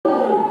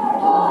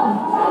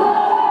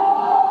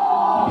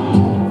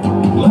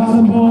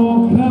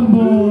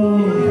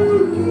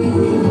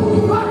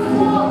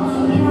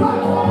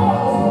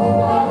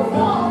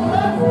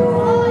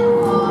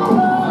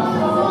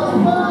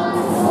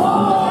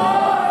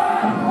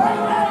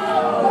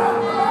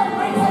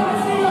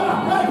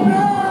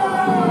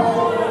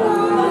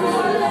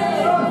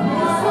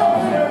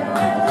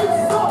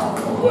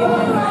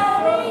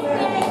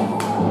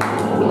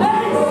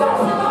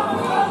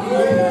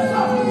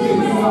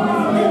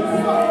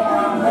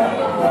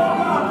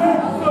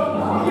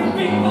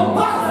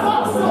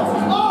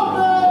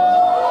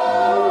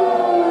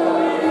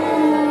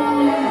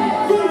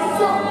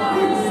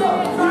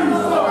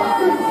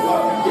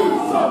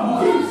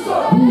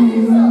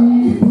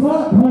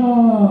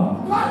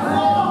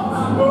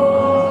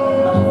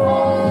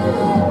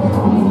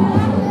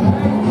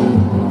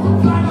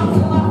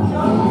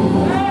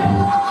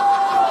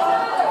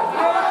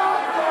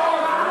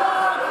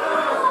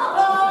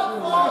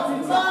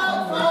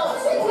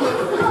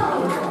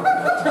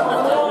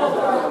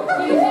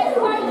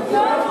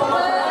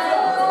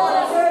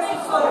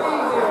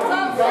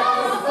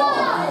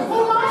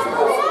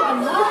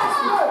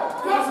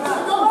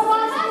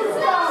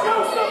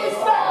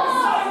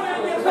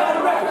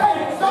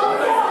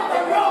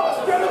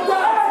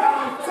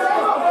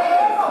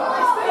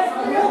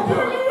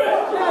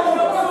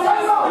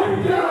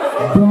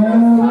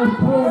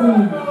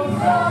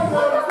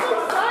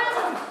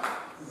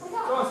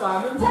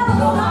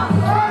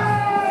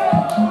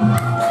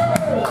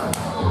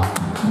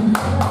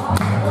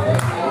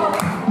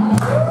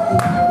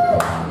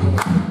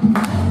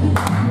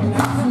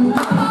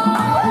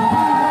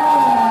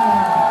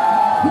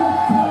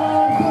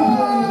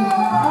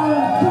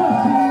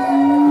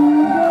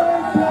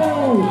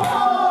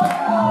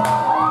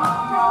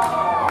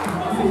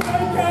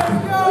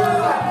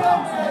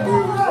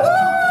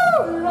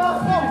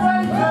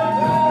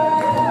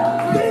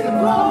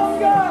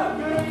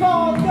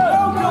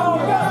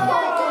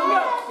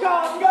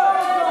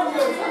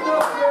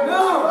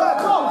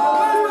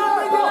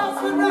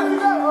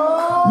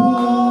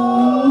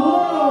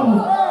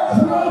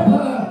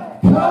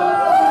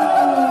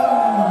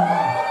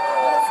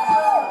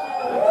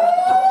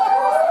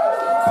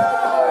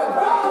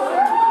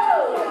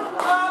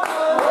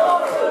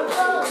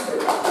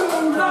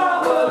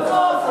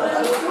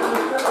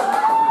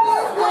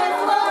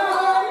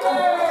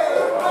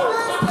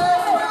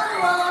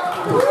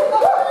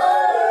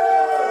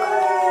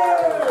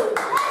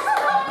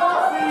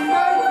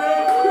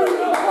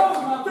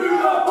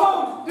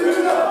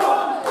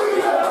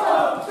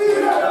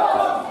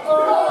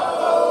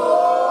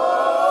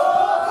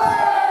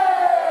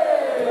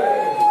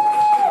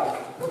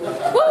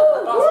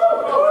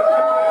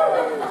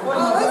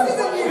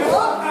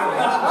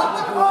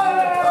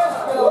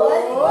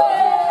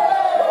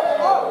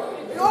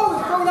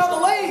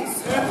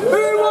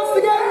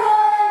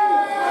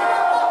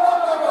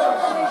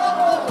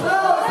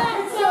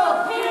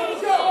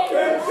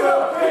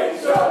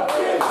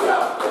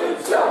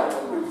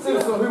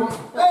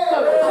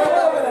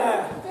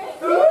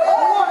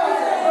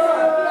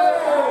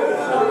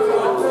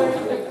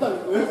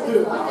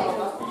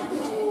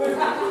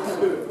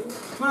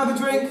Want to have a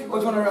drink, or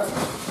do you want to rest?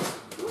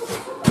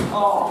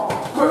 Oh.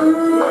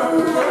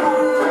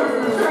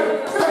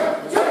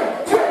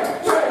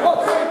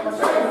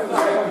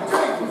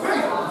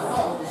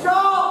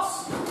 Shots!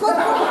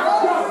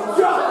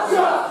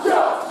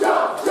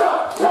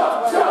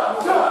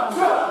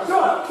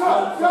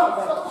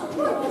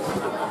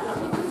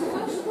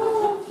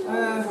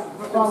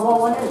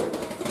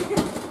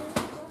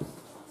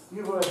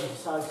 You were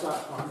besides that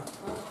one.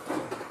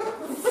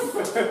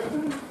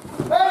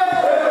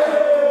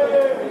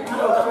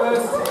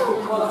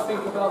 While I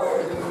think about what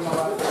we're doing in my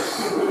life.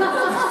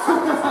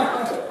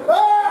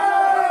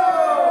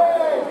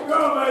 Go,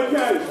 mate!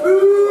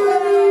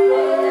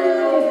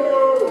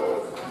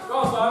 Go,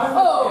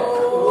 Simon!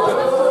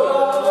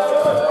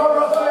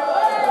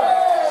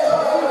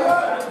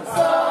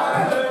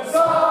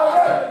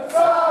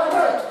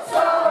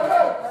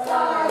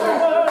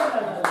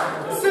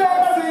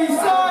 Sexy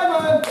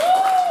Simon!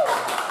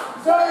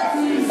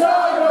 Sexy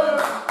Simon!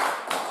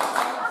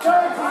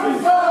 Sexy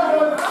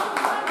Simon!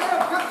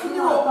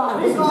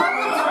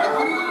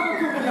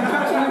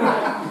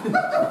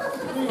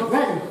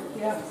 Ready?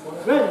 Yeah.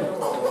 Ready?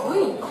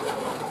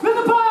 With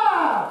the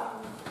bar!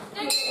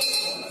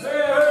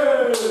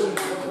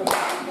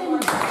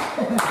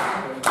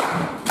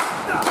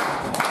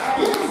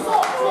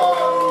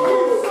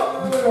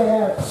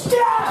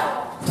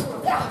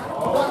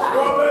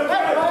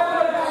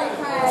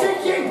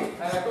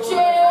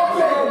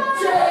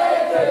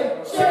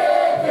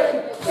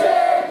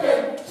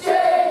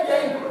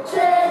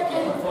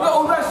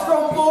 Little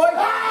restaurant boy!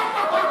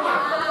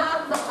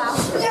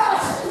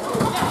 Yes!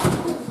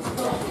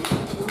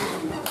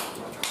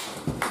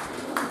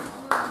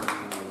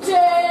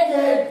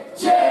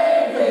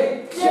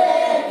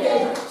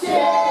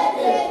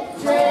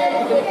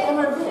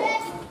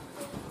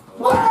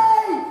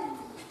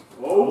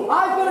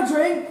 I've got a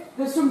drink.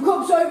 There's some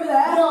cups over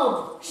there.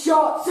 No.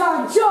 Shots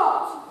and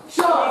shots.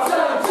 Shots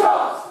and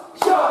shots.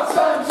 Shots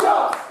and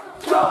shots.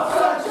 Shots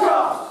and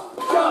shots.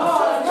 Shots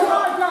and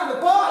shots. Round the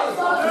party.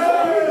 Shots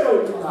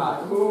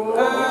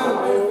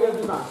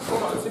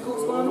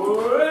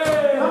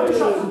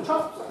and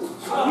chops.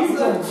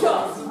 Shots and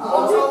shots.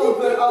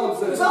 I'll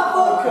Is that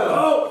vodka?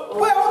 Oh.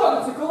 Wait, hold on.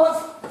 Tickle.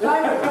 What's...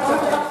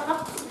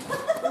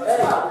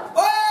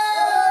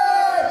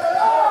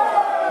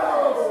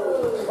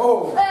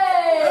 Oh.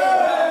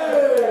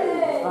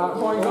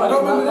 I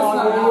don't remember this now.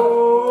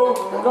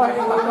 Right in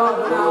my car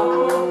now.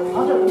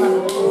 I don't remember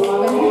this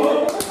one.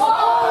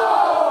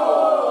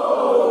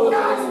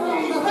 Nasty!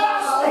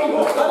 Nasty! I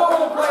don't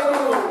want to play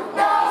anymore.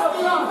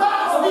 Nasty!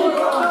 Nasty!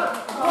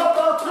 One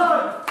more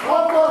time!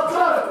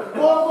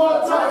 One more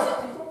time!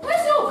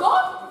 Where's your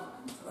god?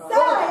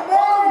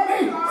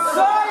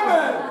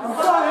 Simon!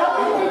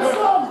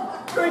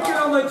 Drinking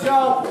on the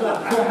job.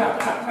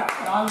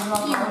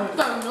 You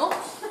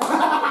donuts.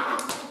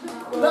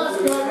 Let's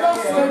go,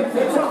 wrestling!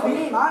 It's not me,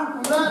 man.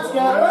 Let's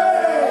go!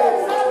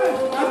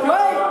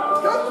 Wait!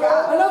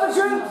 Another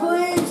drink,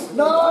 please!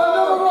 No!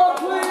 Another one,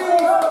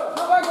 please!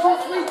 How about your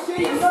sweet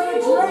tea? Another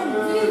drink!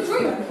 You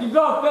drink. You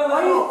got to fill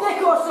Are it you up. thick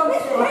or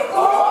something?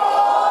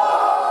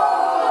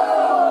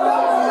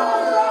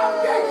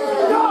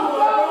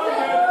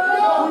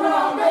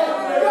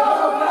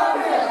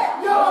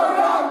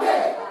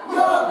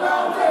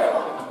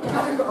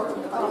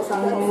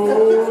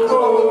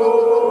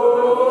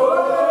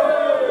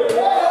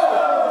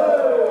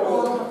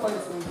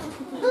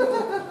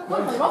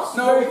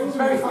 No, it's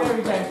very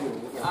scary, James.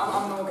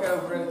 I'm not okay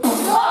over it.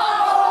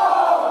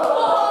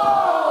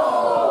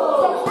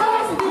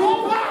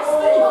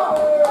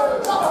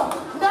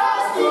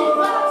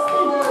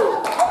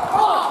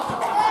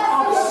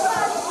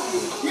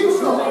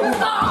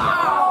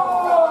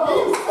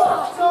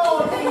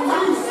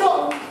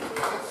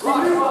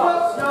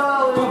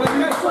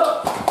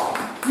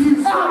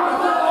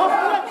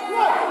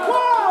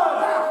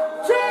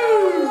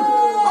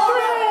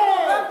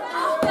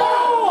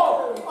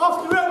 Off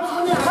the ropes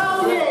when you're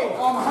howling!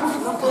 Oh, my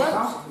hands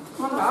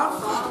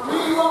are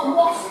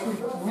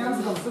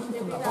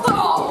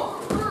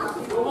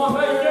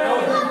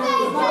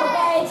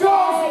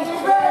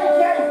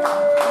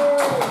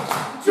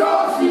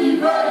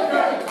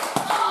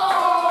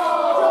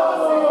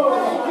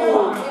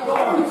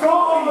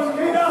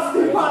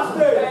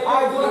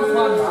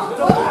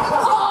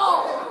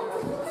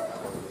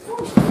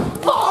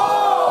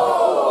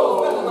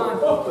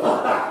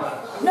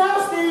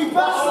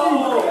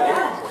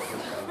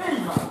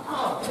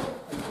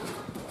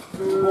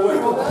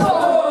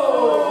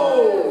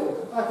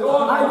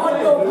I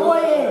want your boy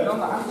in.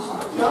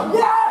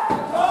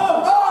 Yeah!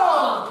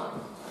 Oh!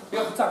 You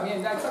have to tuck me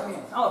in, Dad, tuck me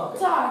in. Oh,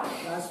 Tuck.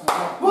 that's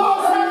fine.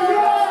 Bossy!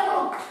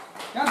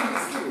 You have to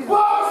get sticky.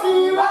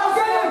 Bossy! I'll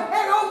get him!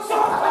 Hey, oh,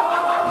 shot!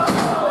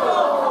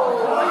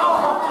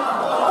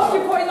 Oh,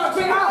 you're putting that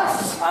big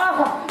ass!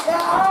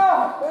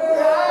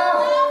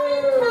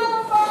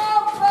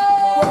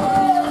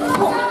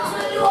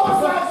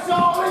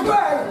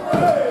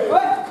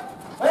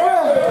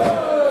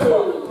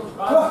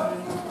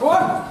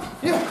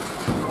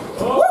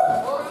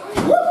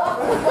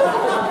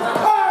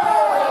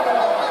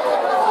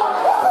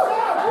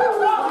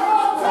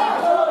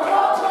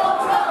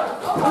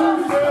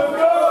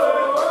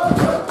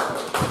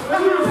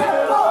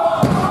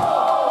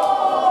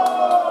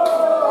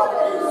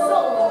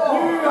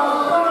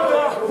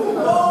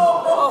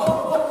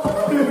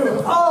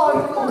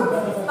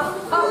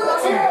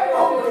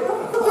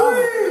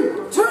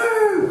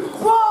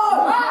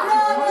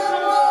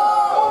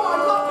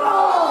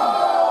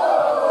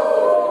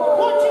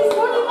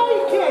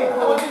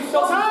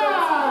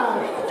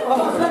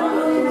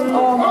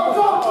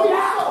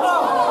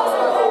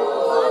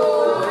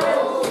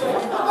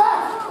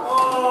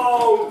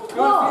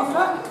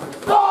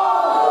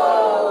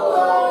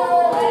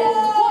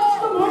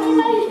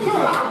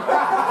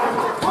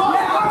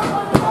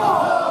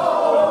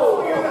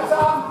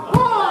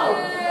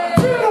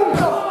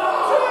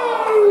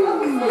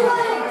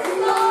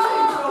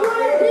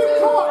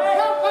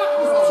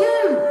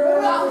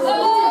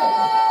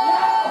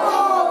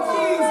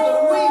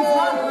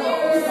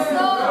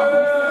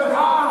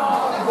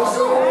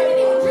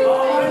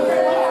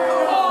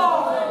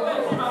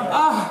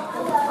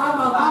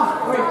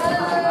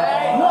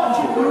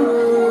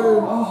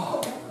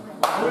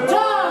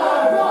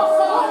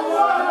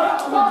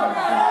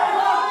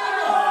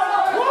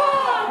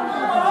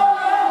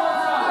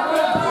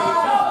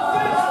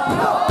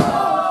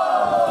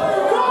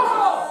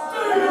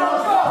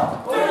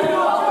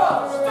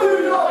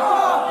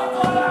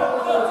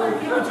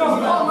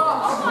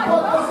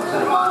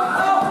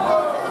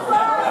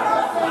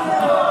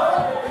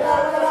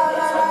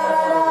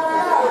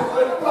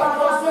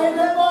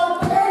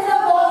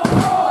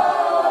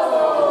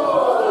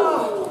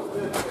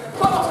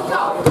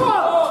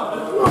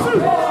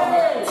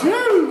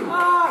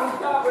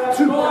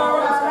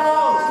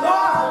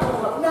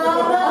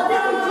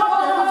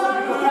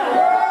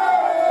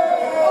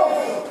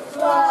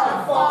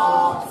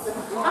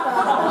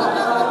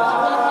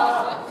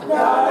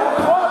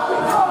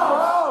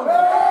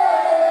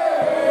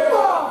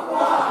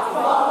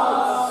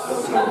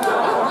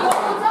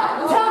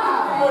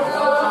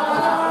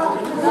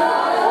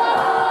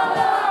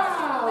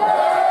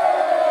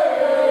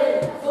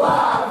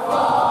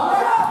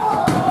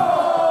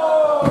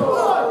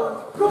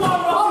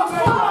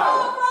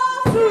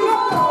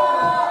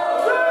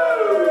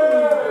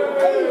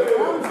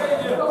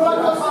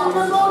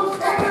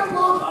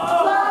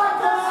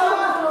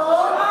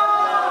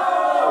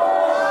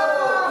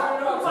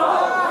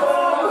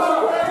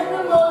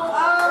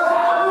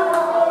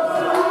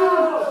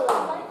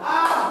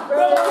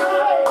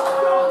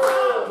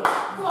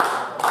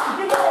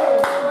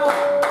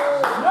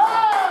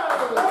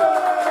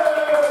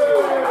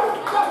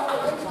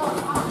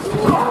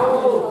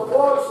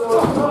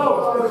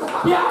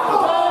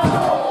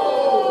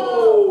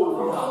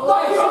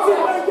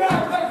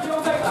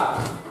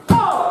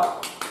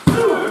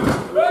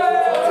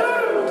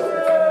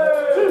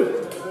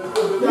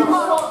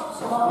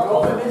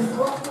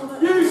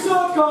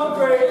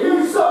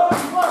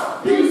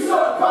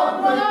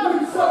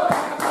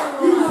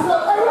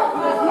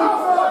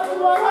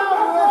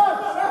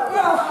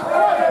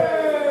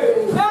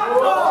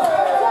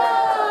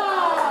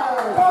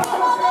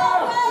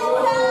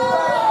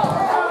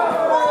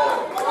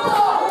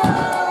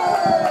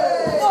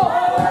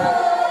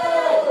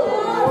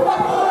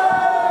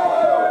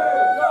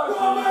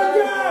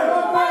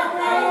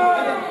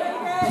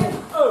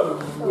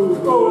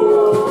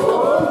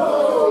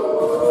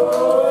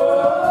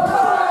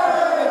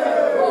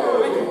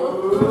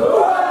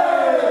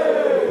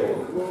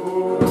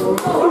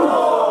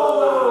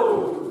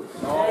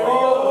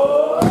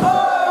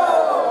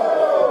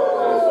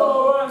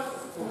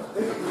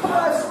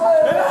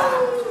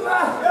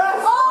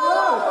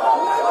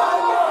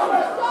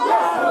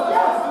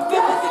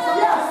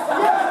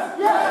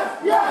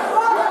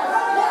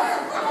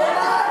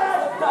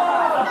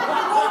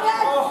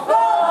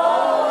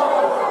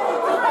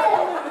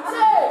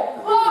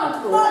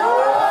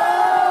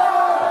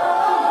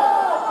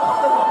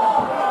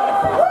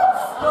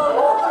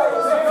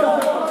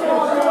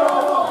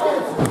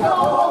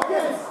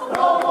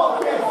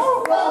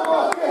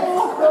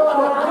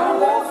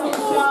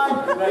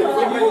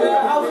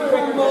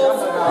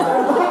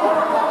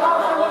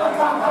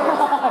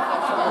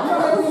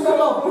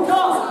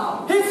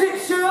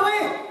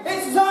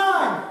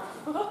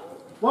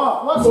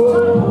 What? What's the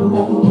time?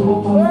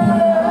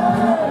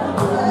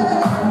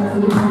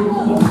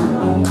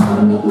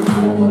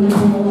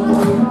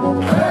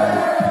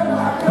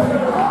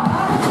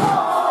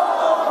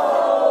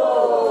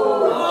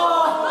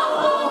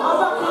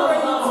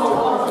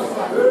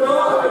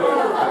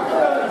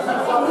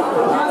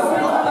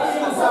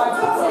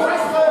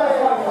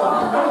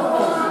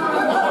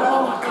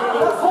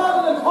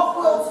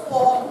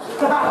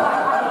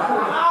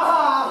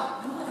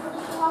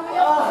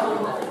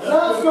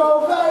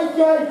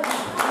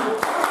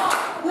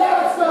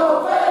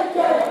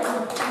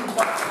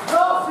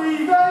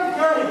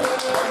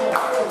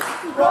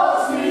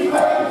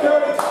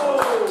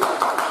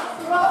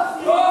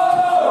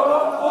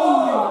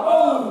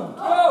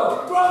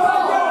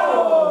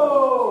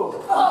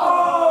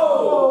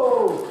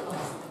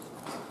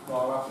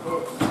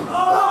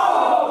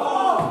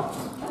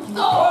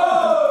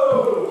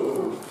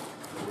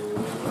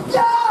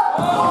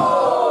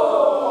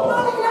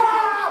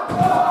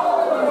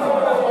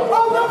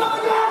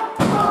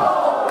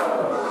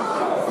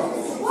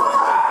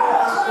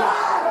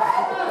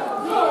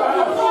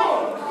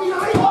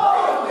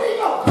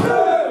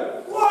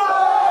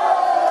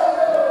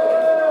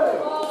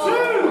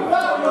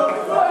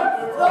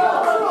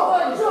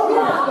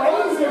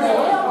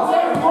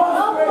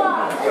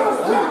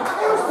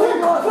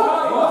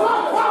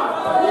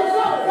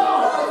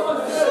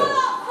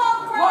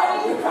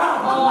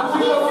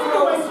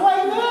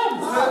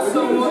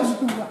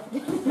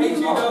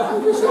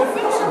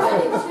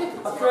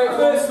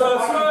 First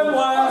verse,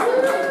 somewhere.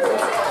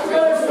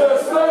 First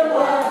verse,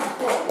 somewhere.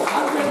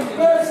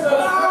 First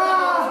verse.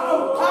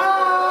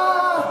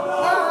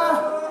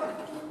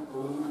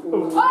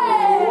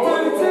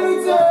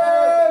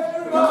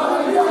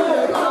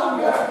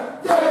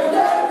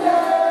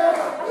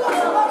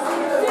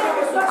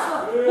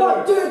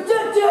 What do you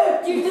think?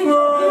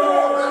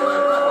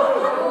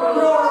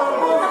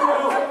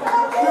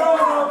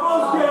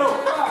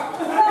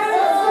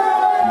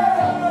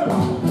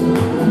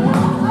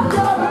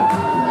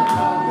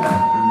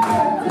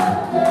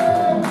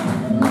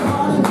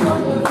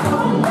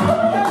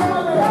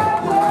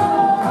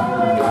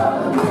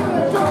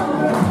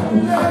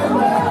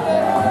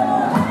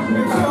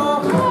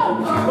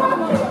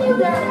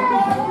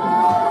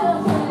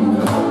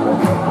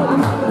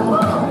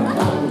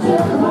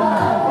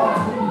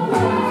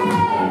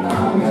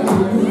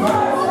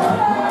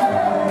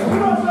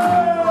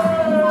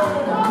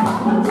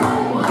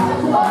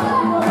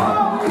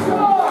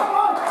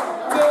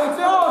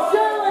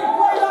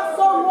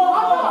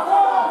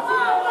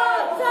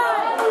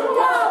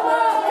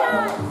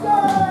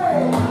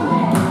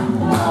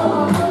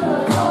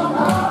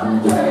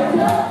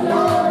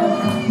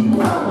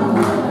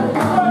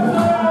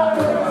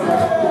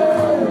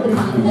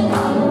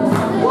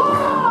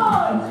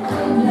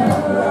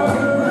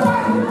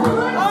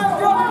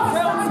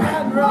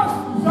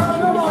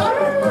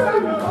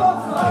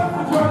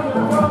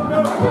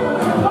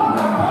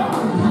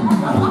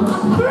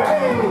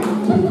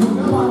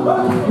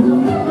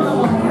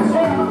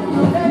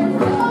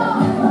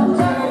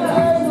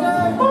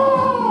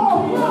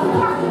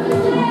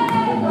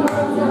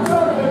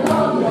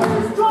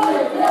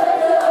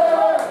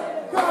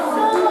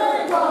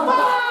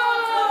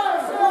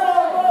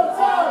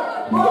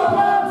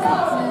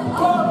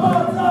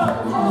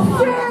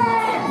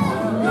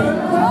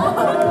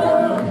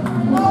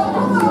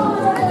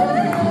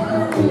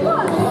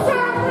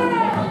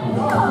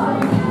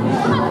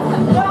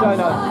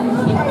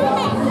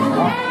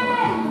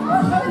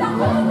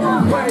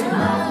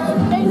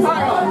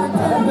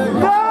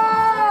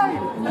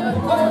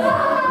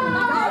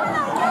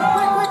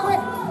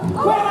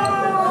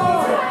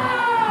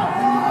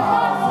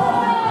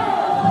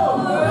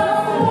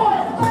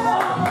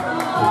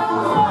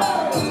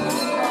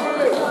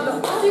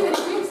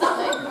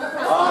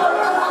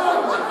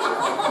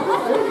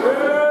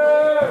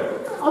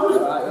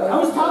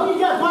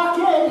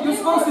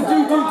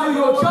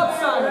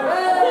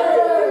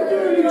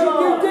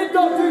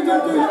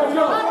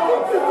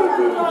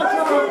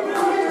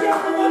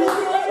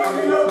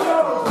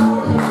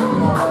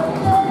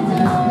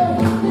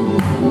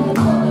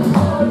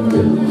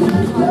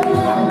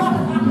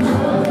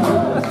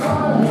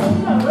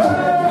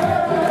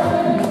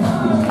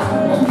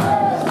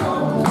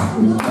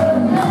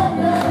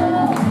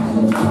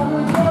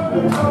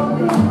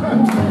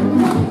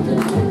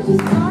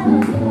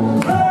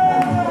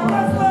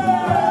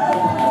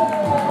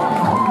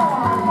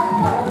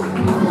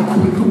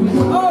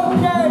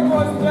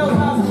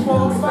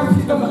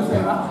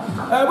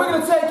 We're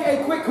going to take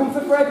a quick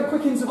comfort break, a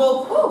quick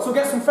interval, so we'll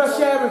get some fresh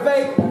air, a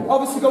vape,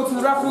 obviously go to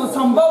the raffle, the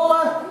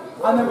tombola,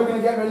 and then we're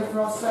going to get ready for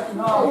our second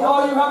half.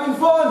 Are you having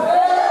fun? Are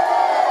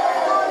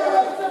you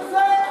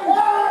entertained?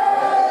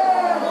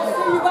 We'll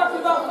see you back in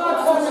about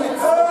 5 The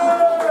minutes.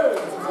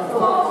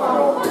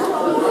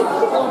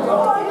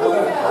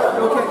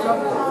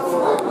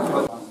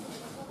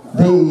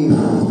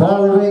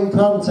 following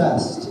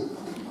contest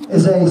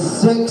is a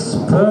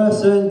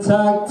 6-person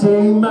tag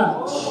team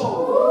match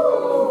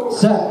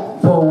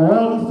set for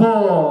 1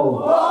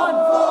 fall. 1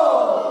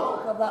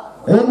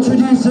 fall!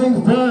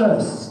 Introducing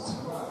first.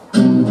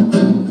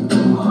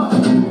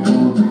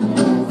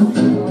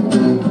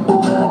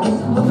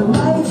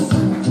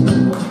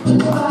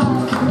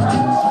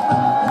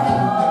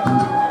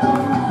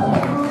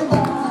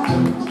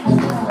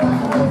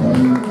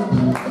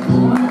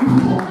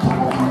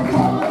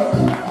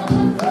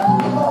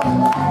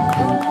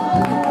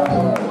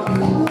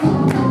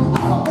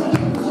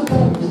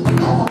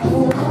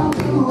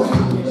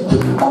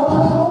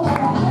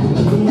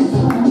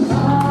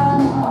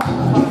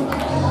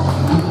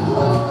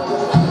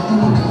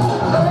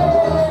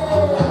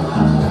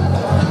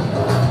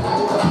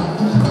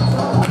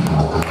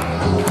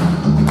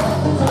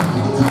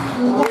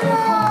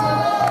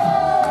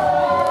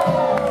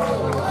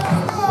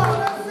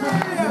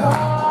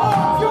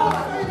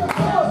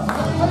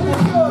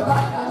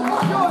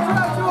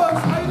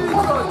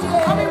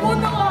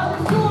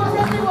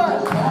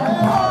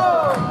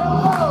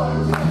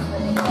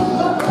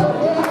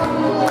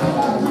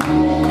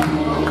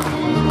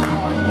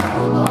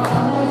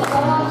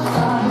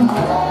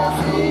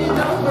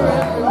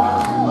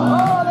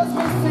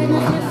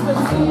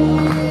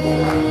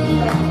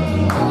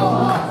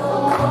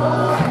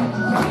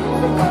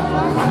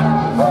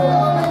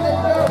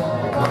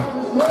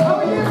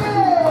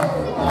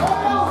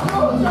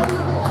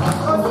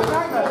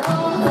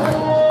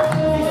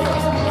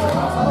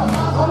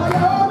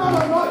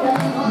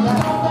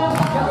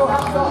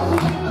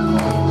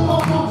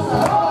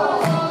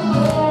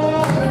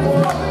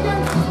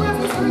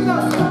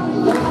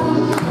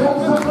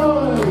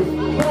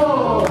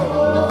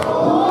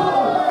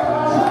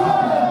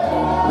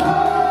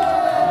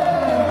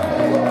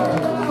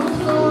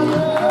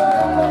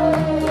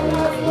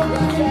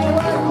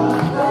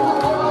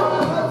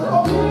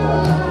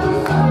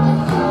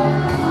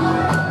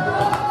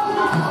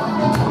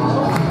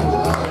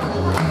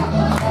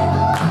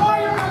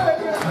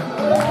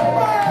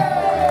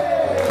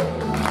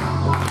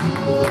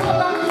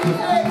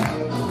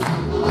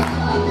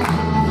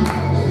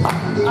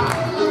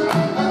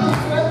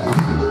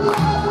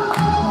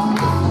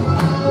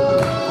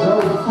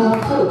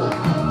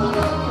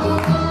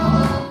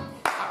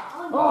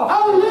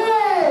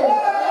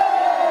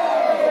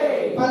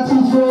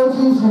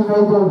 apologies, you may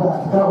go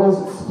back. That was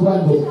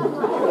splendid.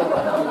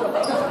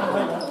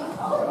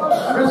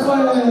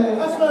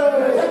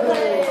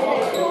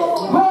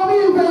 Well, me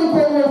and Ben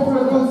came here for a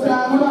good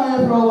time. We're not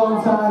here for a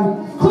long time.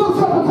 Club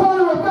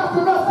Tropicana, we're back to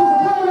Rascals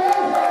again.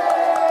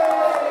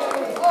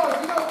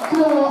 You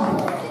know what?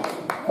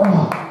 Oh,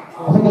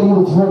 I think I need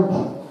a drink.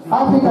 I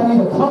think I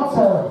need a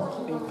cocktail.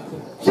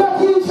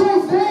 Jackie and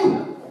Tracy,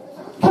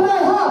 can I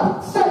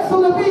have sex on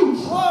the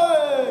beach?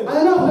 And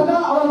then after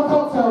that, I'll have a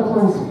cocktail,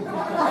 please.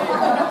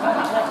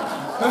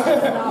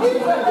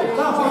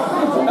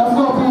 That's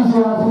not easy,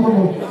 I forgive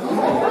me.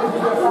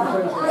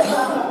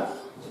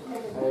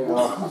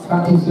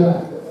 Thank you, sir.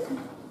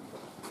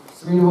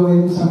 Serena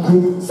Williams, thank you.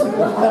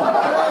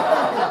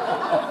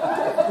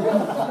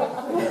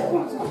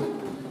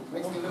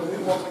 Makes me a little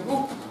bit more thankful.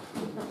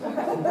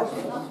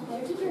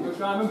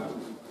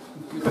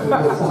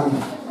 Go, Simon.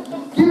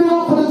 Give it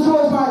up for the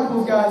George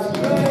Michaels, guys.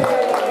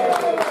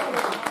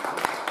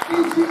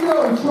 Did you know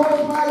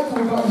George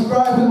Michael got his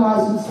driving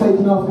license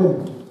taken off him?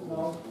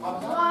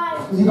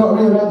 Because he got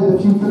rear-ended a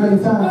few too many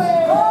times.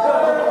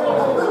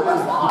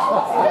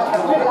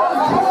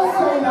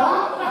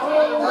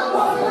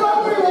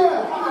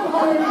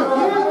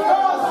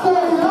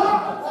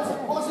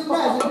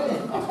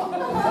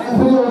 And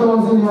for the other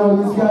ones in the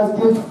audience, guys,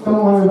 kids,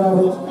 don't worry about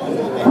it.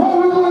 What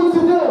we're going to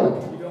do,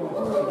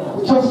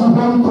 Joshua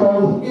Baker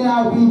in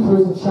Ibiza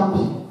is a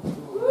champion.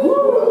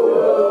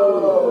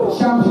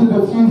 Champion of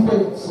a few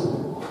things.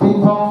 Ping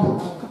pong.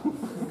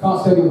 Can't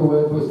say the other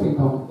word, but it's ping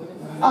pong.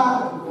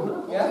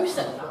 Who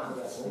said that?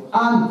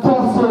 And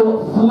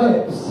bottle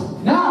flips.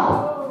 Now,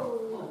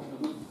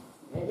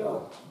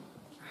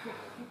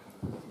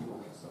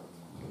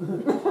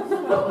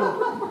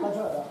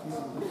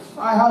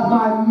 I have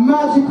my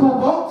magical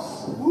box.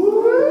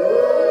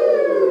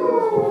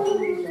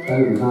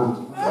 Better than that.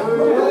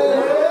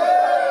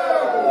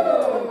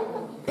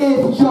 If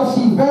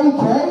Joshy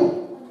Vacay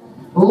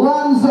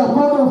lands a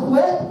bottle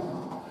flip,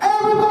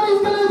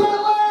 everybody's gonna get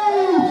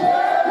laid!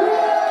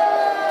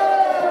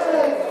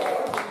 Yay!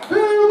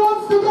 Who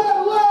wants to get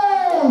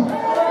laid?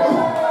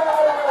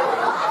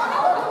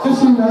 Just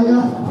you, mate,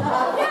 yeah?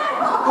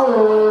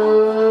 Oh.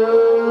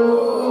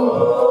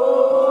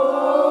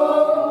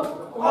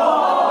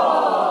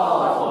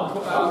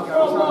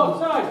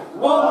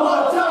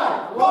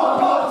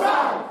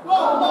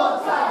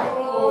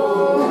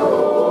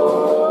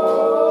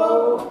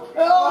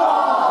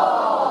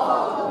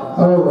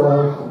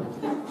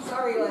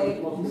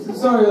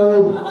 Sorry, Lee.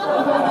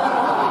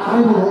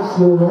 Maybe next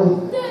year, Lee.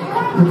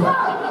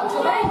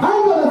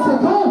 Hang on a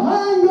tickle!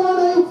 Hang on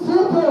a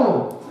tickle!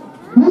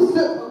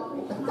 Mr.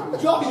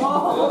 Josh!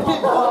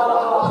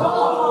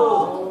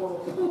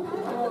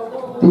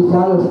 Be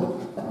proud.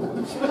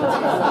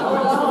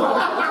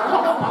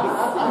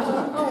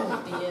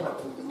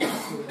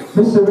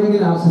 Mr. Ring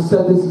Announcer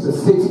said this is a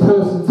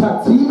 6-person tag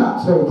team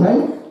match, okay?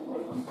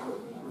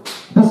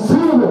 There's 2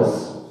 of us.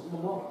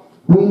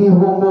 We need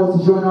one more to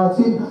join our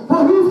team.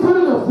 But who's good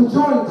enough to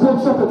join Club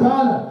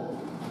Tropicana,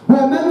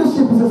 where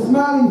membership is a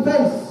smiling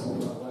face?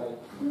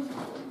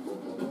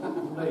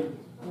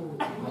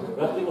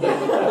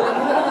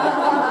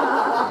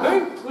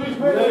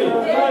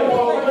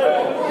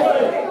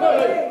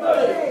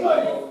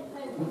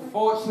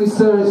 Unfortunately,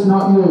 sir, it's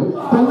not you.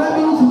 But let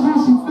me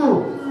introduce you to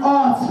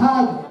our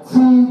tag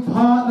team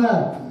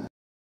partner.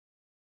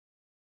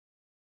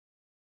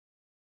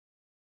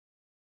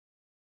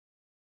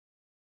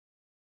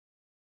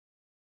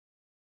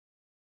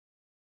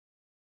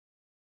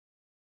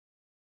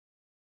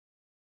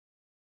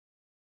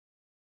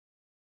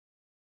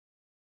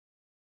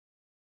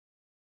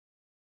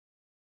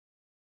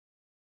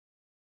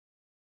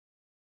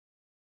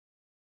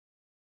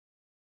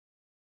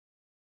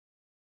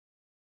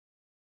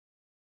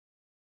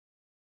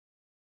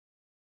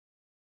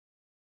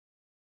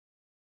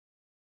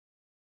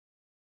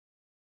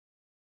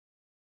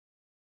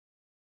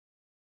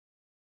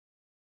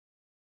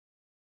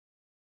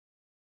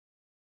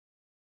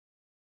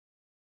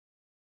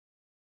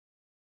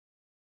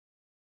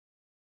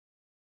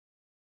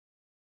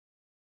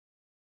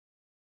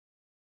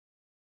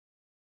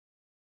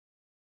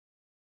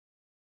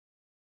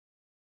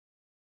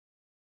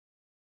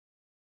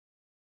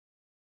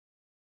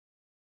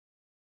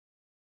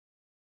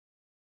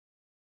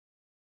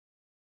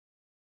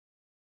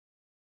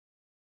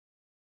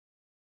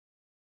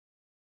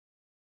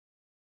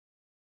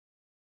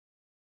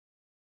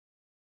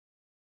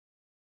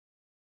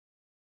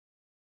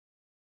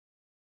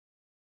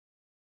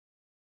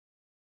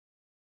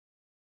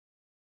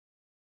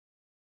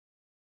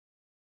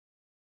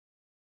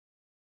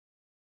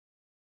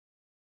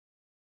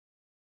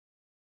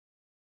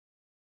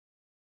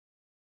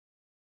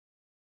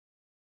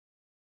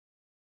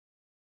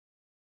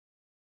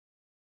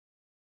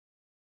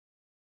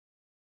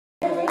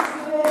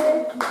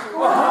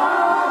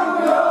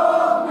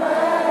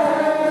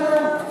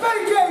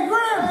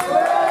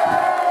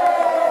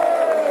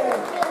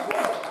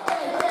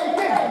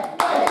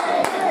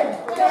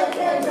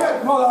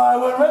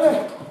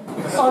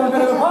 On a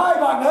bit of a pie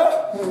back there.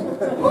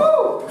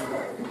 Woo!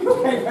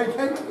 Okay, okay,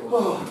 Ken?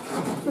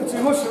 Oh, bit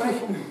too much for me.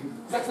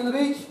 Sex on the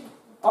beach?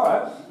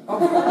 Alright.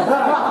 There's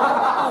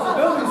a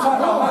building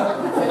site right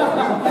there.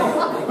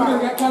 We're going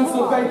to get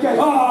cancelled, vacate.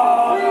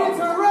 Oh, we need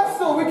to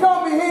wrestle. We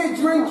can't be here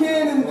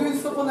drinking and doing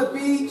stuff on the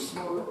beach.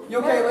 You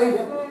okay, Lee?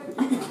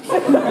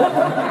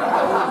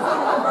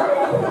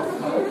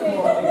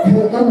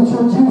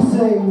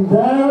 Introducing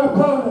their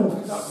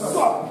opponents.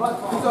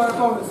 Who's our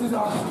opponents? Who's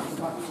our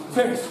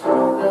Fish.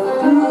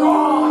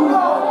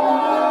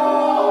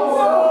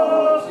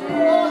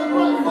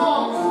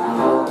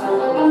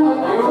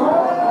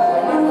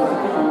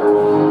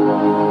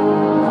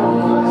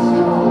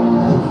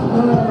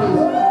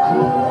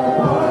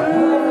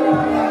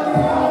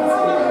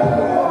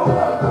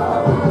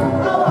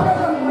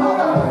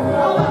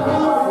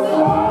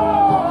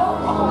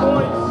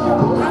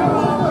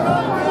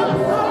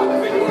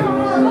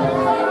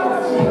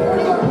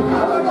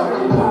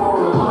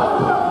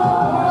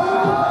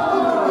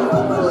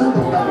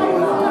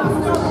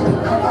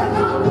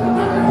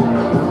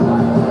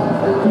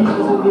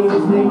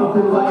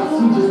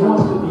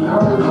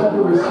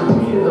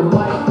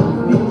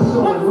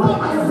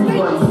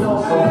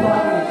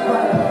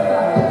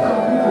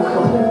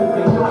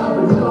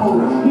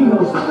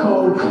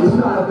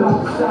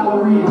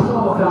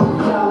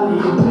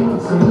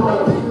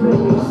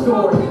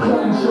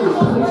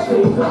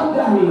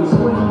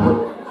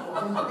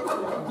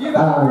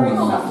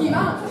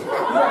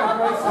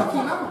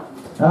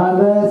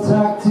 And their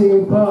tag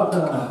team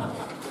partner,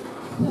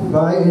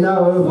 fighting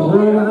out of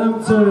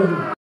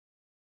Wolverhampton.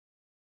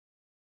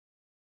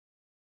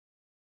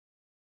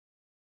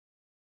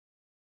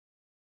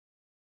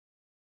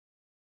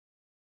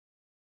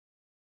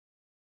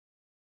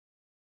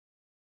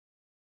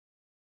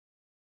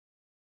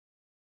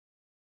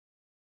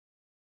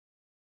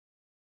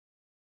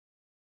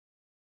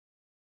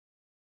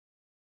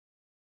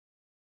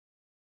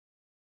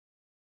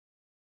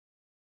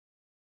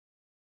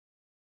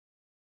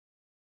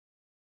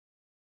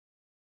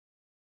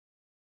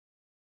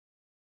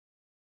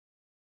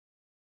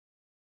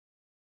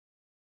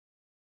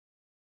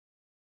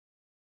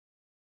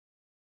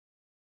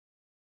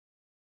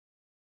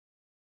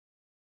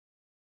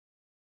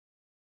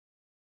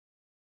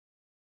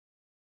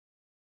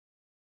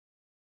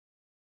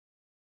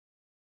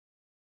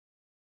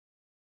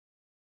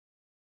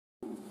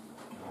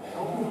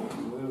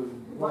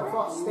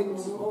 Blackheart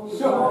stinks.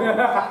 Shut up.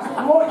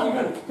 What are you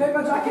going to take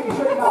my jacket and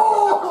show you now?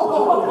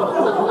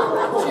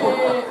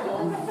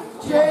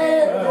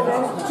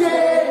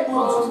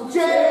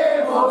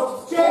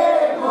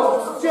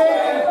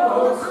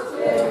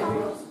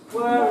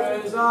 Where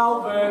is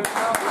Alvin?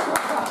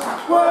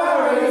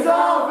 Where is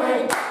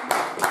Alvin?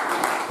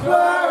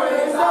 Where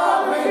is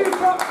Alvin? You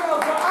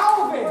cocktails for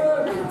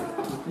Alvin!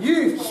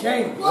 You've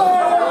changed.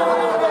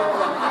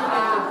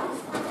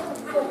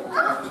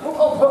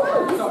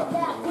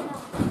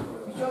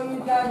 You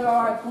guys are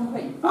alright to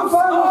compete. I'm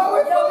fine.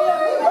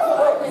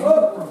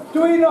 Do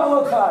we not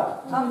look hard?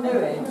 I'm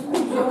doing.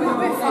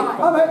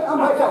 I'm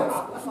Baker.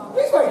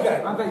 He's Baker.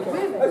 I'm Baker.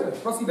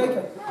 Frosty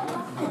Baker.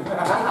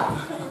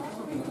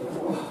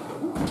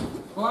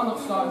 Well, I'm not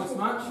starting this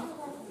match.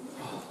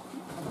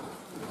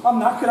 I'm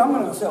knackered. I'm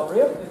going to sit over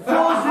here.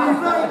 Josie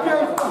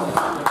Baker.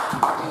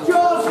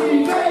 Josie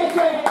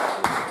Baker.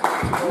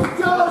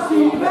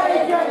 Josie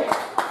Baker.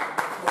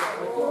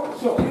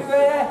 Sure. You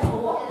there?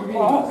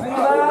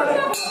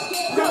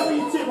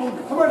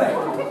 I'm ready.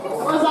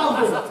 Where's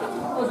Alvin?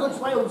 Oh, good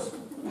Wales.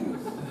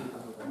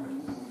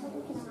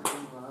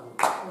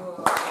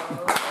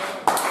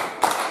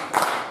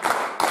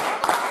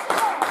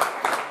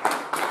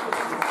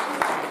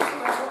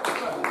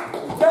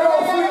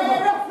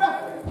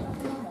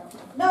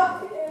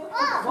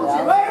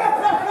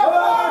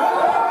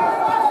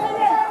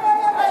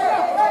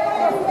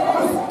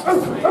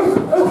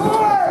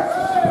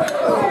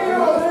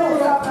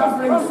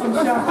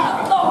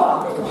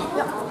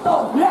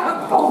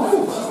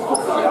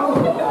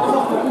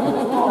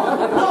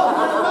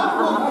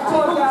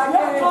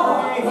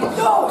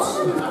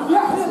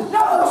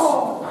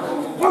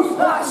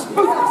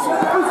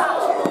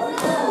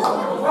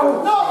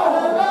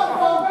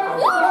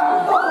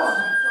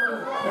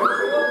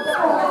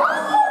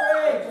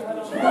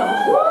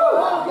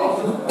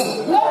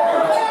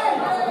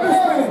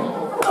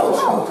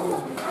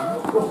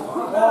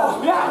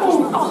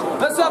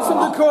 Let's have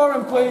some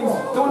decorum, please.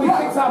 Don't want to be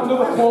kicked out of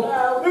another club.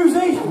 Who's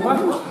he?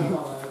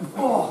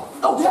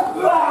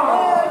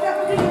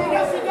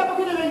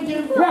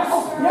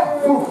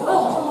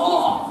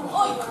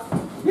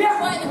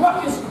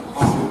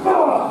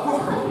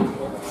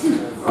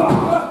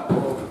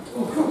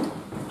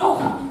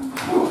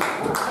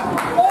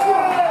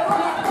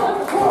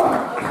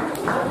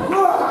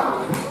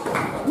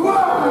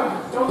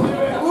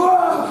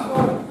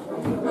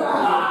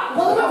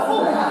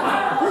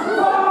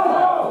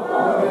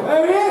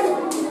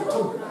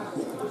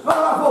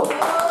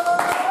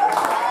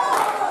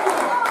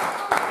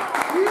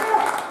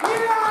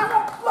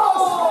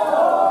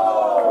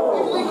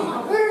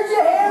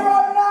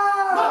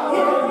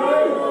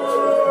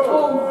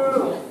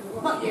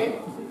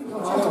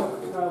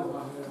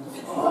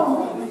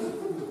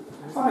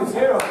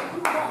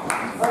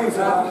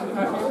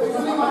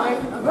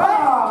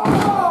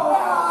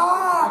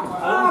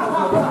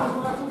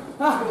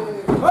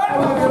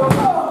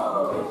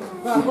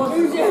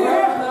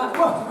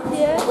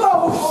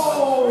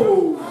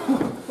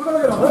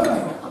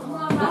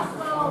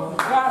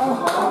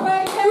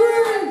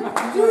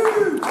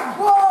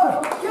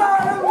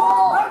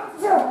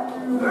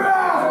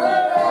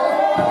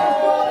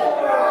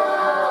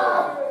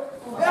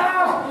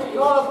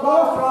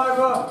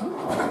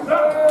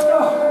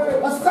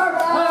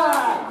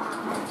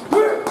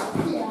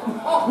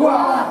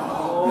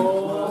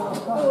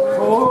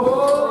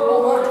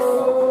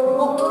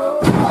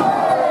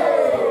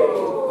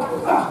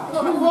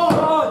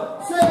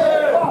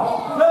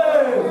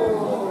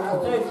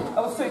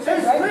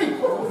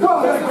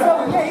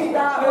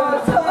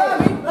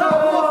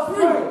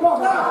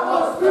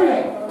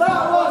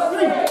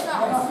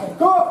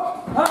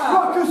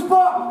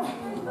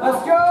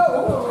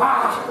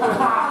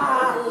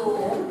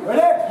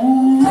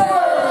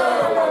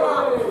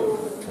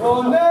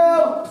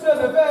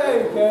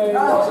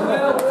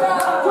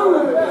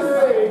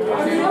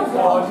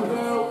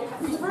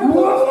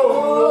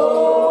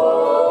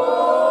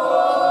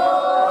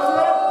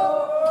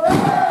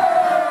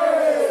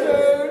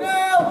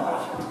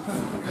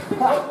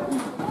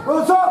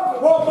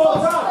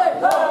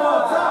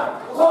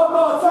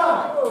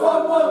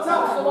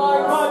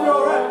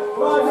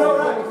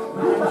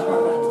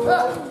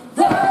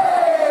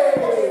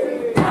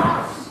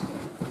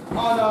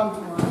 Man's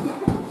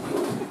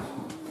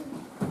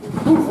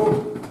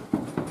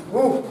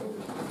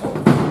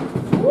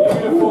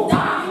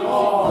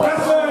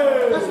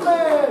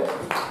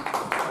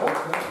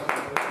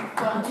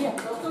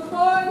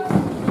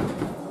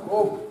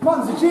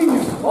a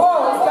genius.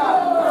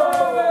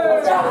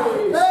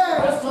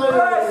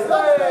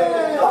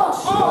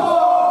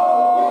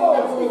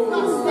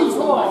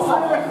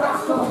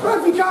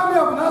 Referee can't be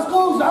open, that's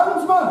closed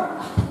hands, man.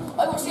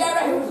 I got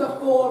Sierra who was a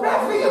 4.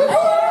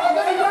 Referee,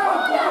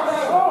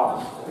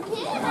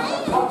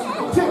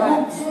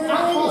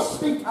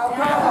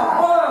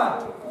 One,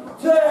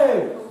 two,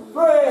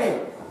 three,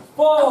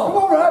 four. come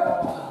on, Red.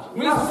 We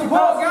need to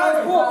support,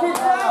 guys. 4 kids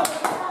down.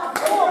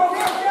 4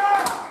 kids down.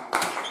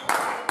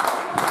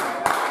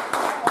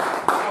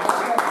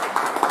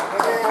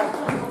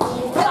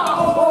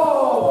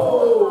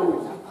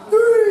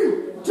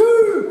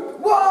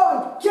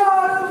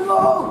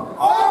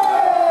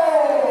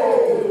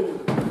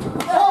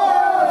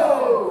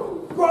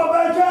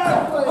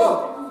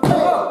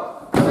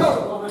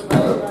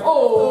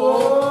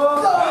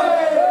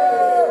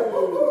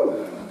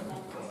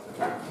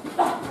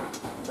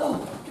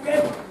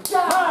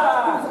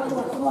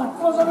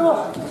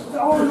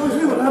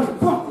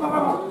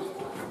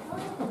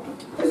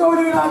 That's all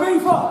we're doing that mean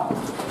for.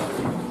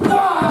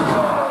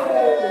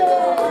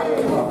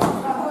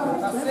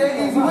 That's it,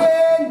 easy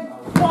win.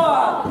 1.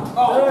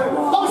 Oh,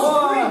 1.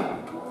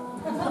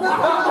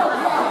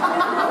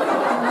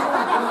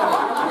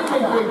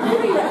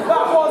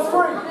 That was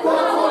free.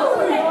 That was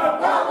free.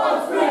 That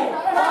was free.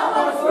 That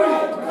was free.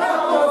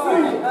 That was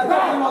free. That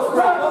definitely was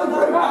free.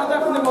 That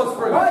definitely was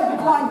free. Right,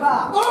 you're flying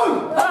back.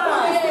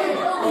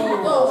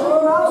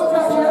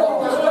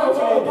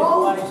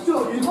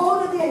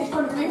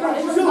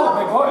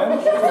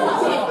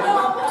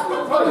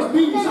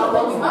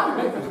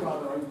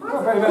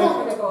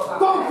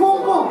 Don't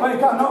crumble! Well, you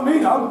can't knock me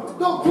down.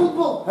 Don't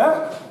crumble! Eh?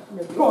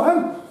 Go on then.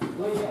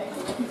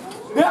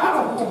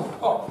 Yeah!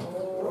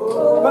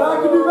 But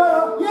I can do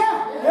better.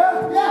 Yeah!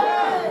 Yeah? Yeah!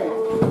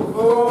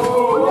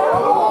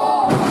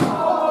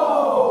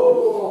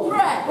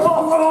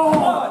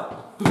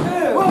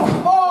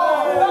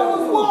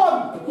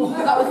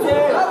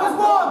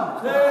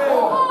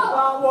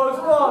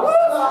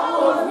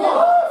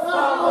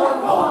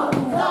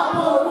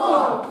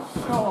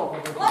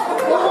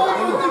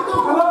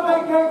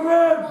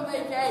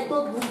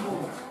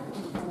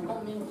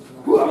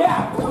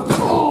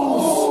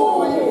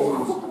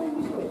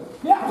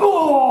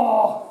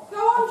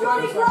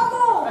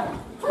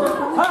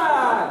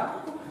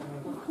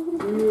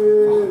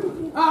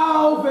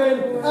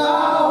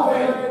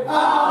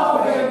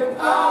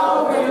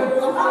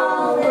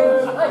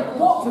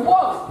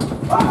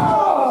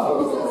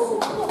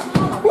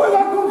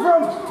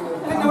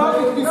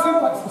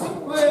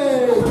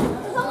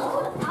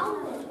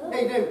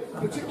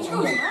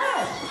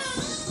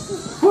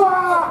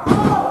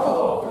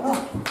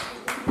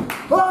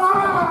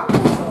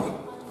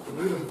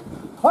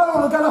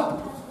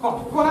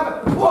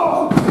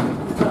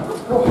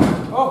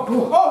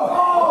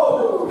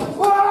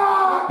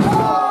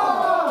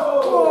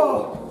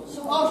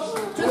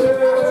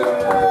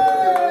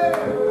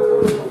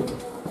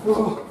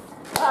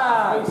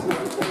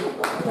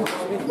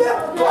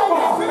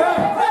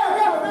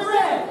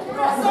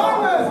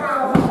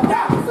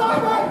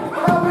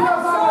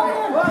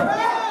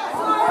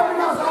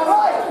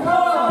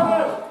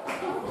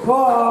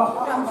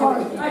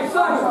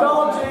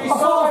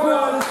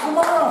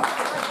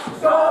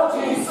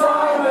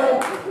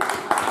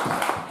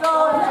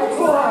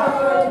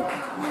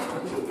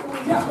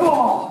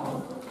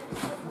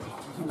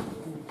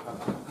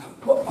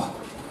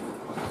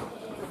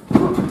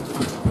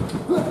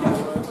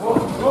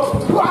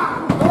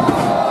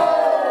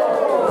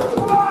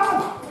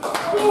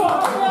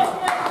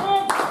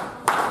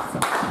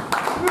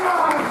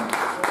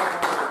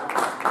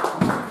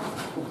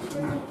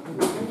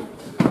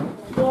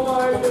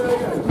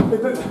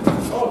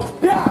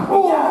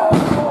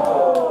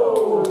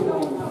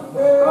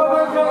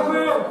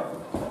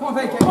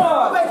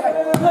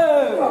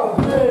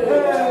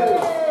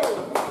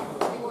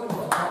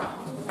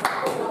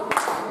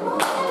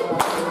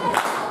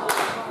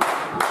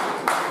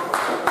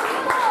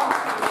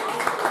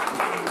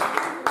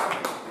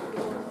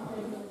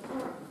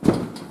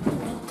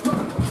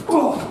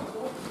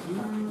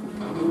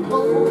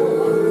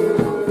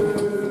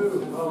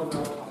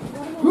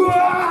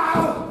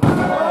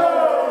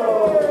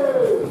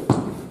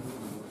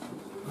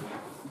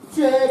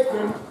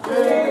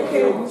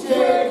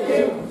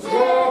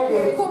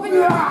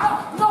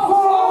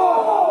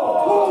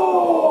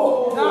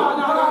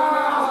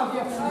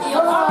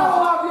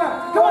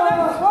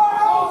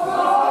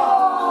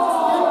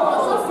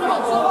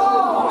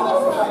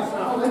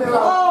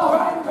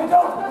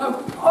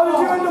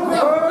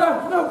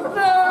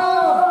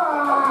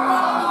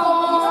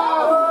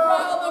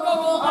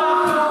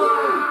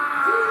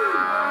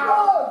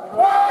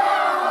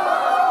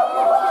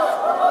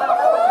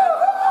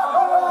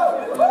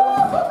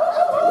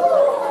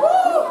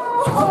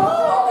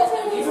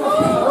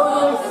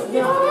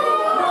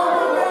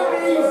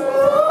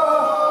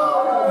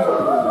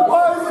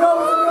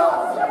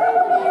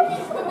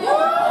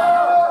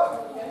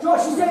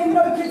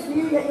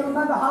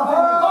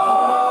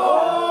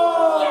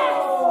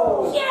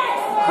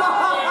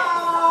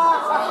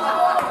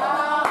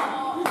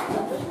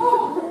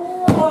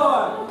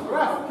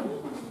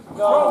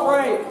 Roll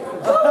break.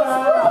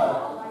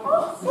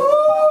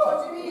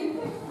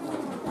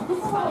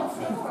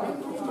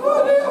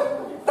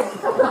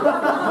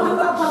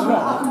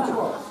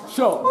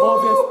 Shut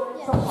August.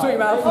 Shut your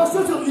mouth.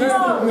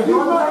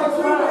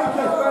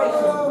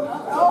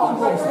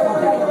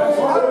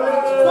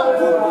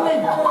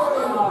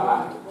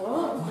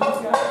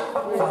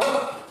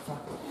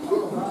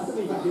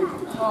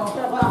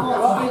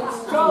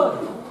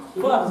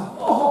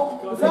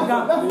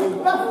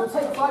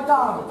 Take 5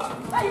 down.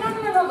 Hey, you're not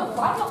going to know the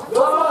fight.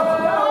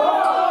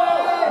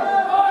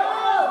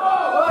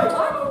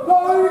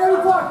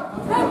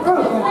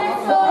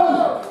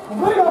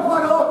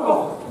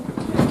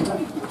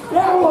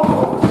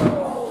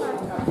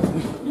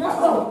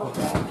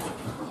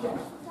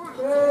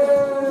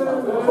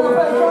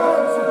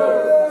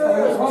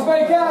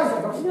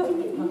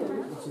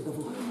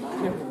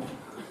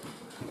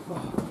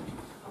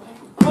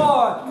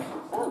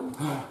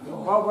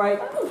 Roll break.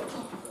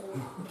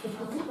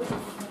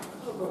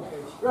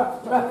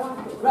 Ref,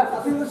 I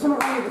think there's something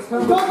wrong with this. Go,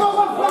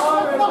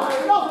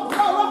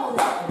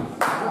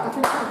 I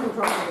think something's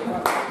wrong with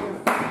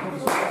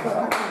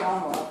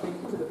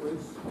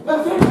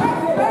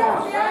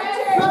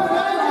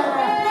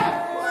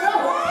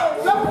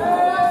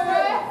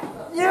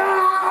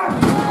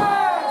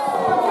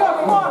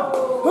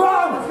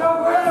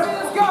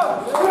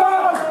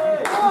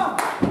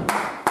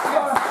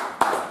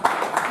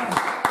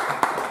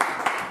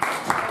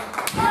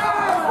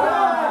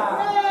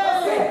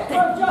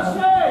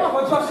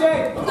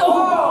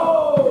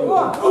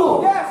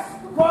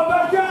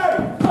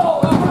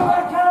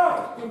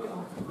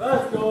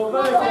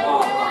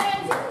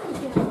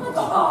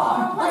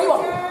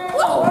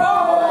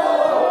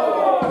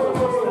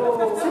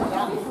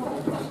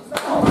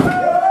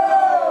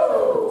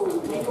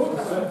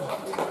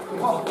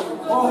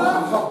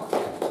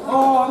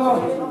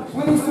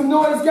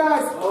Noise,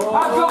 guys!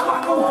 I've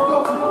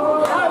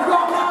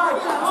got my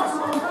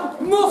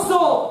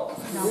muscle,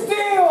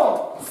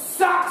 steel,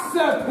 sax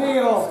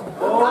appeal.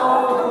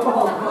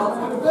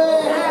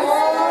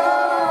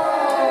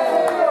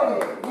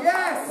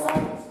 Yes,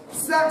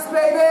 sax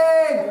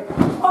baby.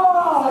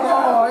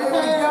 Oh, here we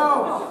go.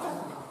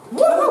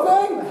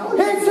 Woo!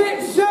 Hit it,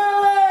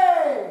 Shirley.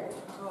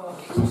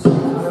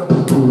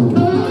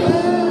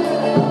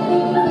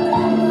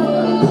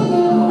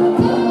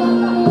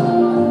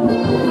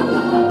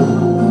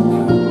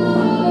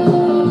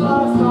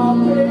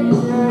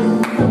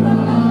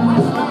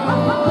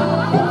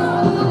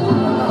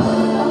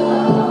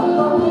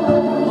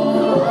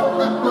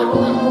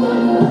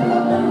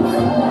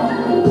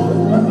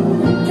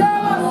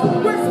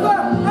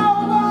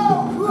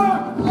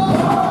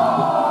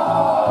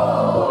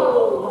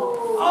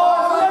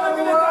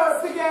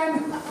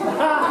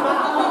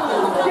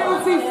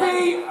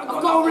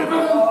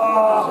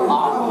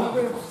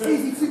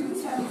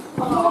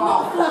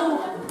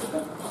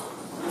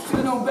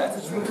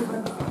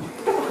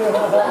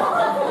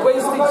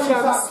 Wasting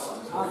chance.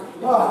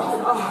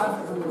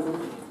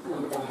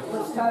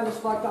 Let's tear this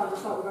flag down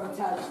just like we're going to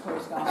tear this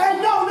place down. Hey,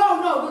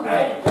 no!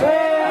 Hey!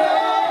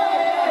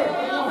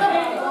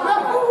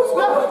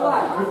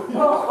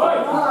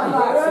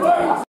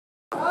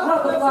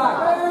 Not the flag.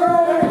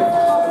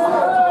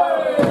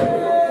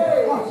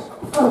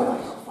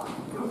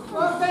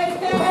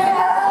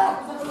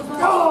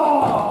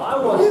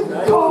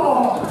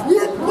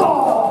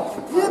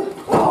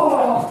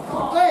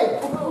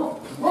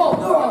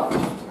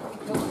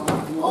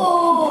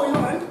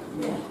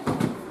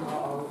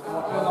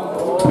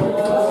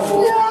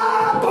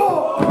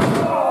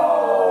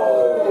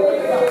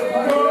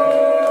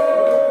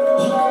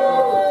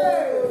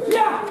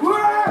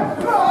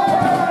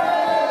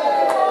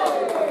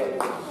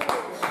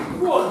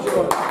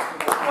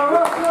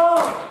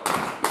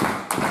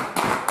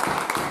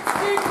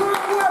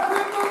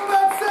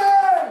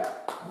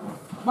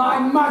 My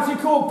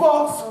magical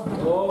box! Hey!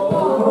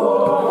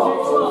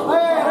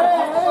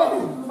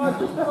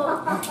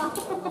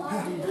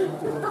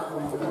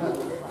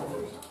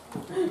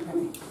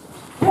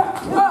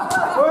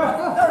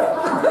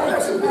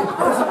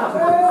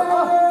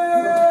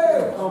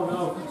 Oh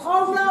no!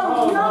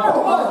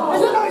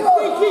 Is it not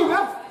DQ,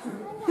 man?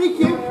 DQ?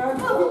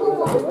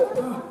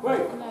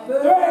 Wait. 3,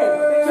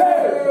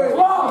 2,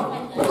 1!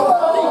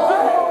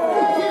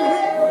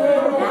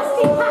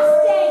 Nasty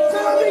pasty.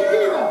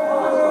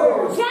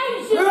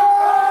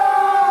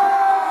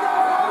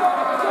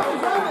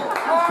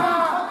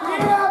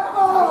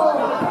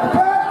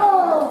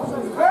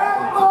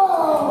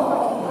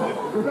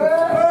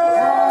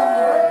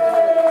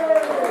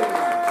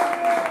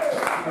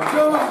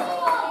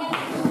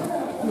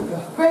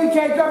 BK,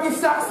 grab your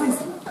saxes.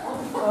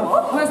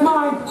 Where's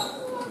mine?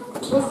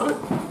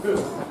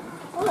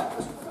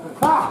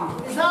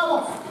 Is that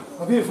one?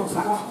 A beautiful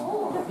sax.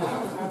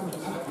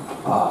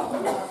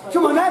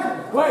 Come on then.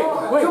 Wait.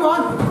 Come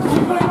on.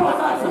 Keep putting your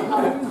sax.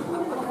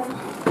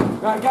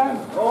 Right, go.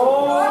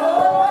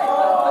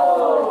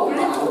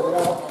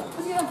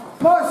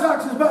 My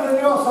sax is better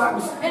than your sax.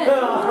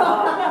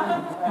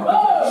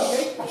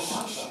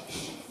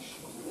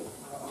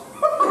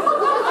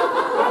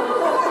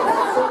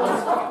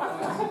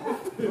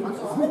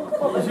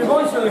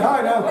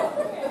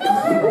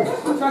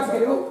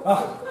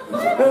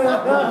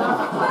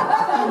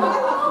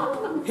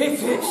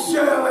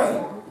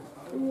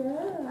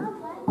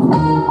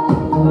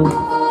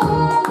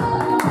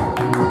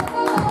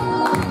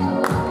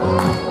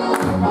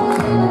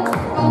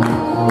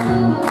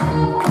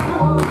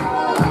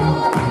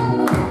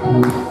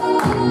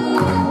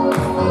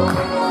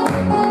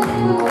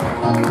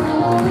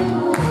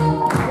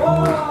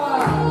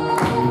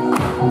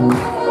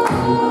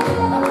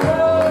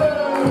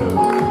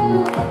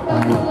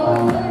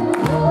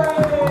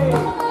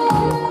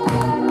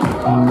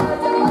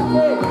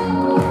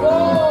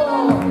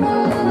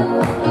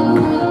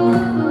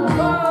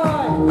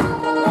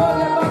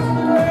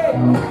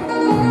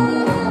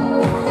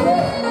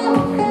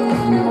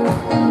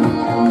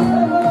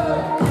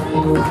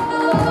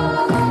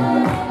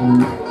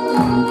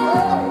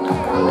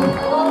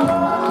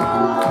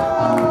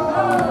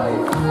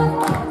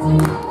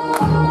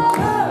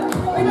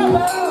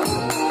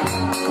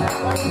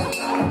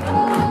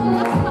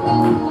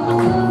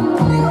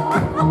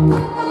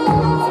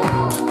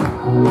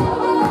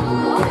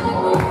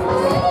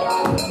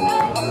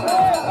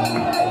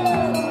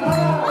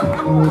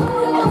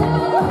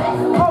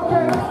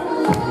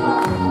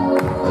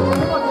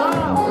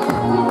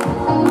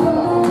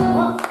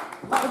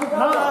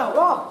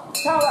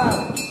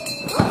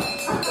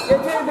 You're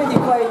too busy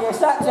playing your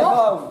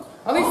saxophone.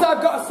 At least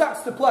I've got a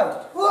sax to play.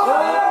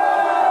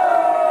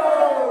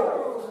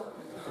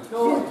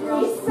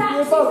 His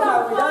sax is on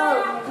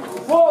fire.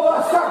 Whoa,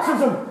 that's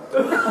sexism!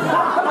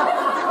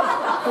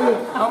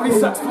 How many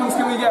sax points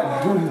can we get?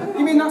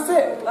 You mean that's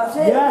it? That's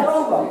it, Yes. it's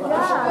over.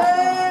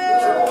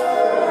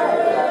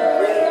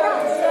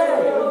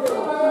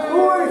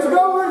 Who ready to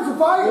go? Ready to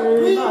fight?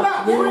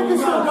 Rematch! Who ready to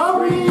go?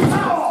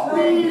 Rematch!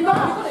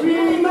 Rematch!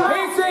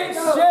 Rematch! Hit it,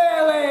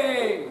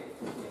 Shirley!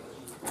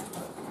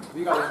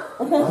 You got it.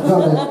 I got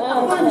it.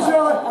 Thank you,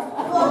 Shirley.